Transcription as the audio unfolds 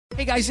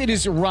Hey guys, it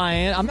is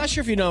Ryan. I'm not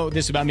sure if you know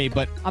this about me,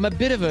 but I'm a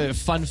bit of a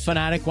fun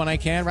fanatic when I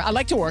can. I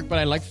like to work, but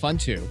I like fun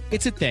too.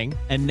 It's a thing.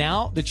 And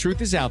now the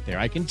truth is out there.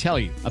 I can tell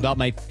you about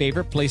my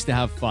favorite place to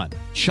have fun.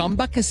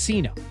 Chumba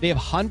Casino. They have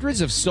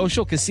hundreds of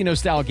social casino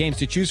style games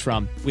to choose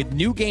from with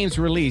new games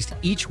released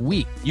each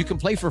week. You can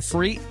play for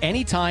free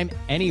anytime,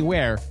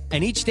 anywhere.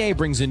 And each day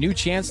brings a new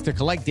chance to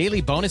collect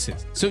daily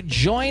bonuses. So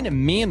join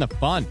me in the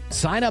fun.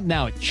 Sign up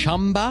now at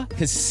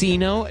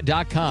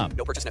ChumbaCasino.com.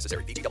 No purchase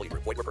necessary. VGW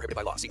Group. Void where prohibited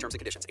by law. See terms and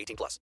conditions. 18+.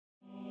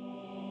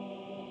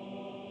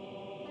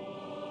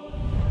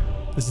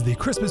 This is the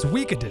Christmas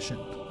week edition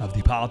of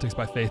the Politics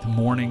by Faith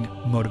Morning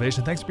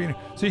Motivation. Thanks for being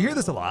here. So you hear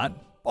this a lot,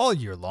 all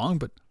year long,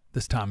 but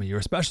this time of year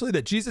especially,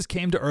 that Jesus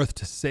came to earth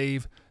to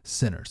save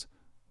sinners.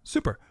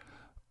 Super.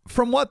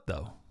 From what,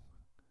 though?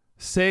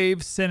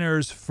 Save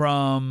sinners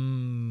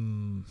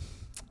from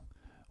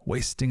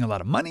wasting a lot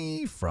of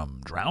money,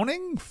 from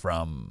drowning,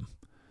 from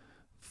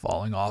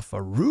falling off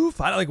a roof.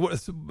 I don't like what.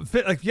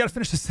 Like you got to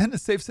finish the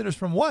sentence. Save sinners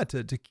from what?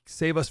 To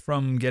save us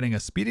from getting a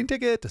speeding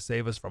ticket? To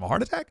save us from a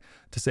heart attack?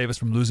 To save us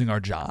from losing our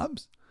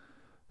jobs?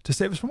 To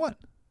save us from what?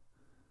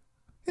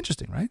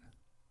 Interesting, right?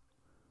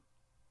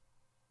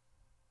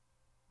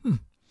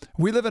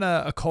 We live in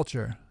a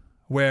culture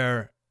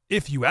where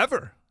if you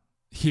ever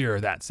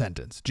hear that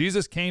sentence,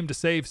 Jesus came to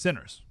save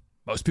sinners,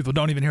 most people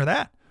don't even hear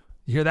that.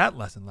 You hear that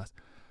less and less.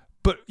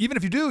 But even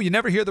if you do, you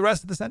never hear the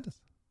rest of the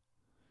sentence.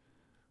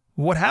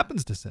 What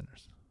happens to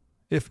sinners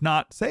if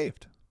not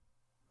saved?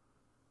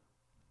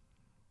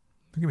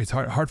 Forgive me, it's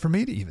hard for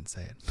me to even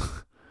say it.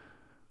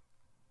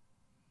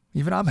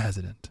 Even I'm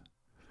hesitant.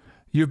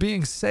 You're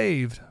being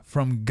saved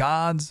from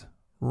God's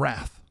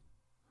wrath.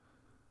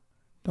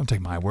 Don't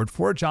take my word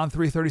for it. John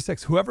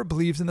 3:36. Whoever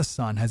believes in the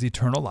Son has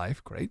eternal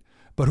life. Great.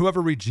 But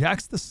whoever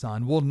rejects the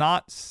Son will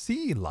not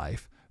see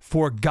life,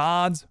 for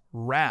God's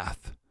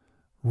wrath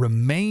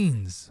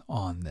remains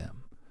on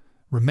them.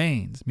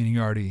 Remains, meaning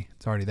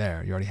it's already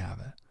there. You already have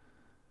it.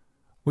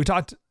 We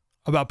talked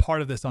about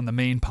part of this on the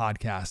main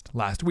podcast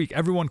last week.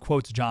 Everyone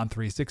quotes John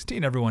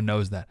 3:16. Everyone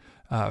knows that.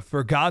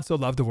 For God so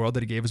loved the world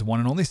that he gave his one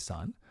and only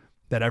Son,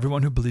 that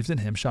everyone who believes in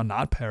him shall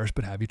not perish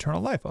but have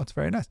eternal life. Oh, it's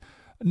very nice.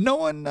 No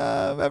one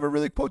ever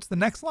really quotes the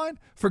next line.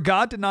 For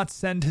God did not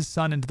send his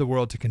Son into the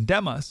world to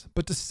condemn us,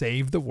 but to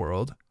save the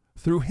world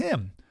through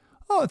him.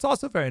 Oh, it's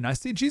also very nice.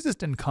 See, Jesus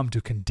didn't come to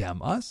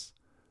condemn us.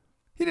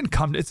 He didn't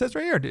come. It says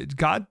right here,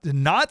 God did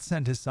not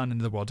send his Son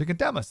into the world to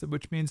condemn us,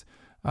 which means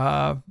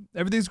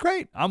everything's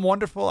great. I'm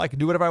wonderful. I can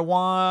do whatever I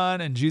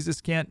want, and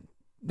Jesus can't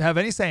have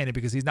any say in it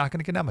because he's not going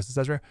to condemn us. It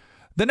says right here.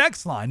 The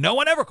next line, no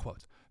one ever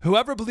quotes.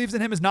 Whoever believes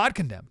in him is not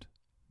condemned,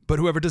 but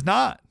whoever does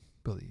not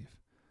believe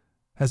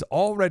has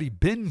already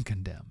been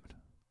condemned.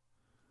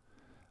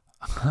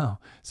 Oh,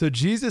 so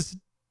Jesus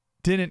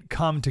didn't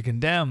come to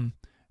condemn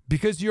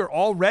because you're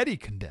already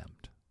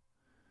condemned.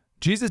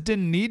 Jesus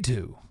didn't need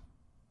to.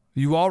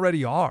 You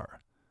already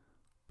are.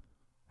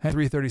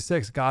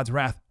 3:36, God's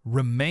wrath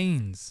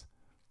remains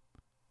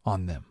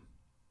on them.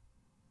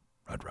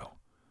 Red row.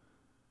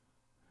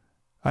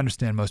 I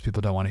understand most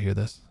people don't want to hear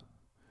this,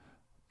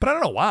 but I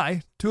don't know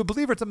why. To a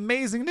believer, it's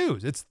amazing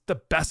news. It's the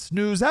best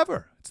news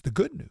ever. It's the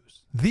good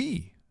news.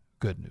 The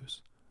good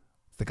news.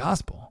 It's the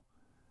gospel.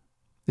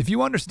 If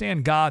you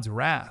understand God's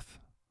wrath,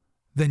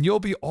 then you'll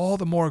be all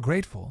the more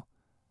grateful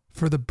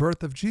for the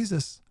birth of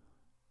Jesus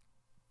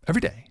every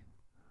day.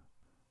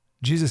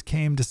 Jesus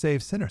came to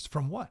save sinners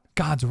from what?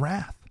 God's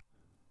wrath.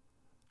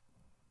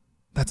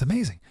 That's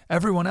amazing.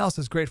 Everyone else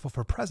is grateful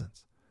for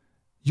presents.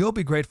 You'll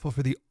be grateful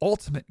for the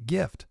ultimate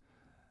gift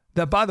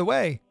that, by the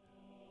way,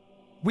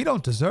 we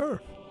don't deserve.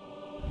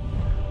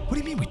 What do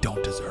you mean we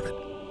don't deserve it?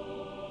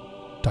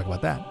 Talk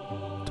about that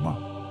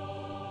tomorrow.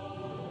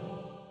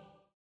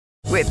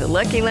 With the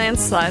Lucky Land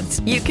Slots,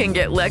 you can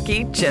get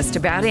lucky just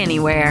about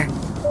anywhere.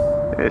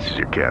 This is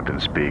your captain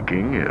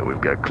speaking.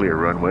 We've got clear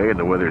runway and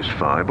the weather's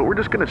fine, but we're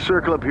just going to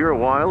circle up here a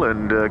while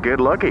and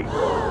get lucky.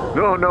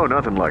 No,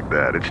 nothing like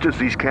that. It's just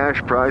these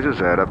cash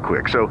prizes add up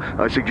quick. So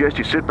I suggest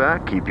you sit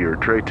back, keep your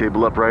tray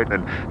table upright,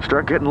 and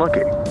start getting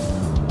lucky.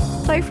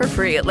 Play for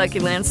free at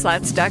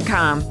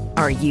LuckyLandSlots.com.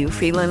 Are you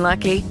feeling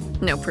lucky?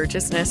 No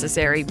purchase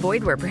necessary.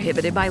 Void where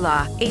prohibited by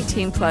law.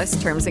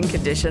 18+ terms and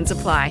conditions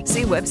apply.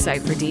 See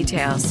website for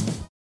details.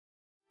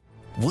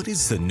 What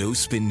is the No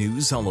Spin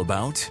News all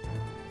about?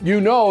 You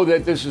know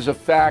that this is a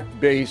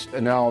fact-based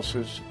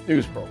analysis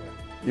news program.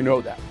 You know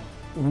that.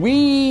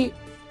 We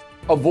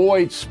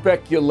avoid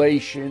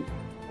speculation.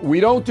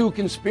 We don't do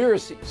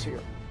conspiracies here.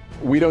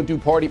 We don't do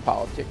party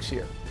politics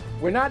here.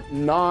 We're not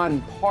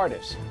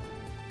nonpartisan.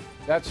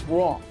 That's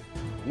wrong.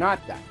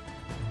 Not that.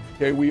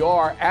 Okay, we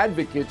are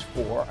advocates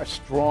for a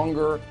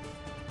stronger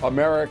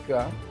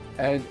America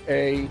and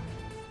a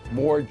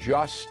more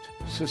just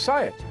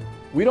society.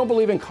 We don't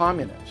believe in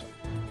communism.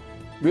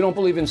 We don't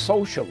believe in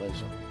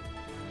socialism.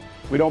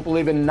 We don't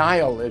believe in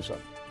nihilism.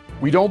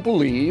 We don't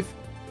believe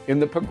in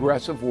the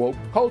progressive woke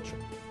culture.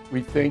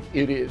 We think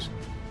it is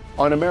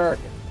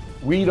un-American.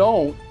 We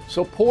don't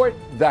support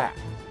that.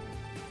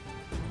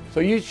 So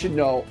you should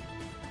know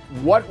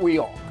what we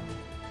are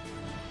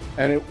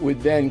and it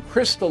would then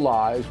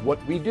crystallize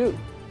what we do.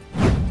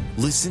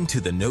 Listen to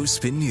the No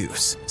Spin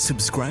News.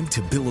 Subscribe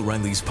to Bill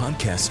O'Reilly's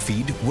podcast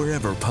feed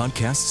wherever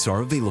podcasts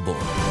are available.